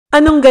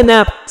Anong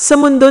ganap sa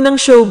mundo ng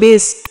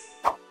showbiz?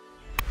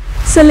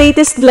 Sa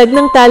latest vlog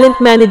ng talent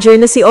manager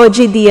na si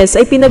Ogie Diaz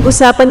ay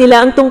pinag-usapan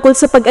nila ang tungkol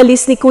sa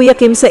pag-alis ni Kuya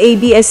Kim sa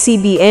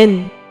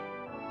ABS-CBN.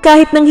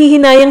 Kahit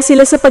nanghihinayang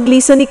sila sa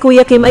paglisan ni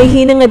Kuya Kim ay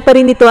hinangad pa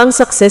rin nito ang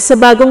succes sa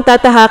bagong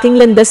tatahaking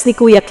landas ni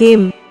Kuya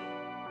Kim.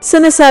 Sa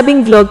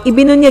nasabing vlog,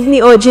 ibinunyag ni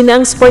Ogie na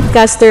ang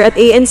sportcaster at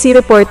ANC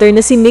reporter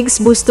na si Migs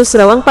Bustos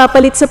raw ang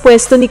papalit sa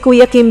pwesto ni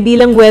Kuya Kim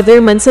bilang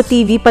weatherman sa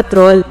TV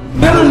Patrol.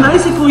 Pero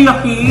nice si Kuya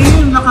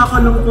Kim,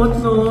 nakakalungkot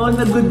no,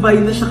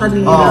 nag-goodbye na siya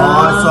kanina.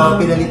 Oo, so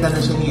pinalitan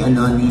na siya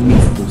ni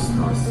Migs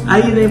Bustos.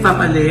 Ay, yun na yung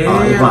papalit.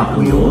 Oo, gwapo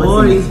yun, si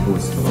Migs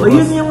Bustos. O,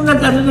 yun yung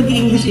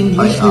nag-English, di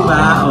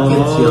ba? Oo,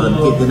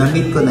 cute yun.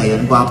 Na-meet ko na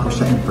yun, gwapo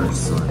siya in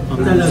person.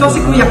 So si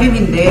Kuya Kim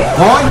hindi?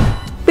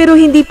 Hoy! Pero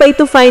hindi pa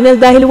ito final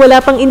dahil wala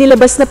pang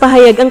inilabas na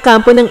pahayag ang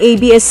kampo ng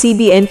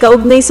ABS-CBN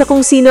kaugnay sa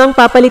kung sino ang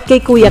papalit kay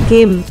Kuya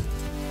Kim.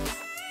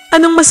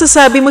 Anong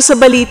masasabi mo sa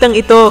balitang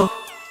ito?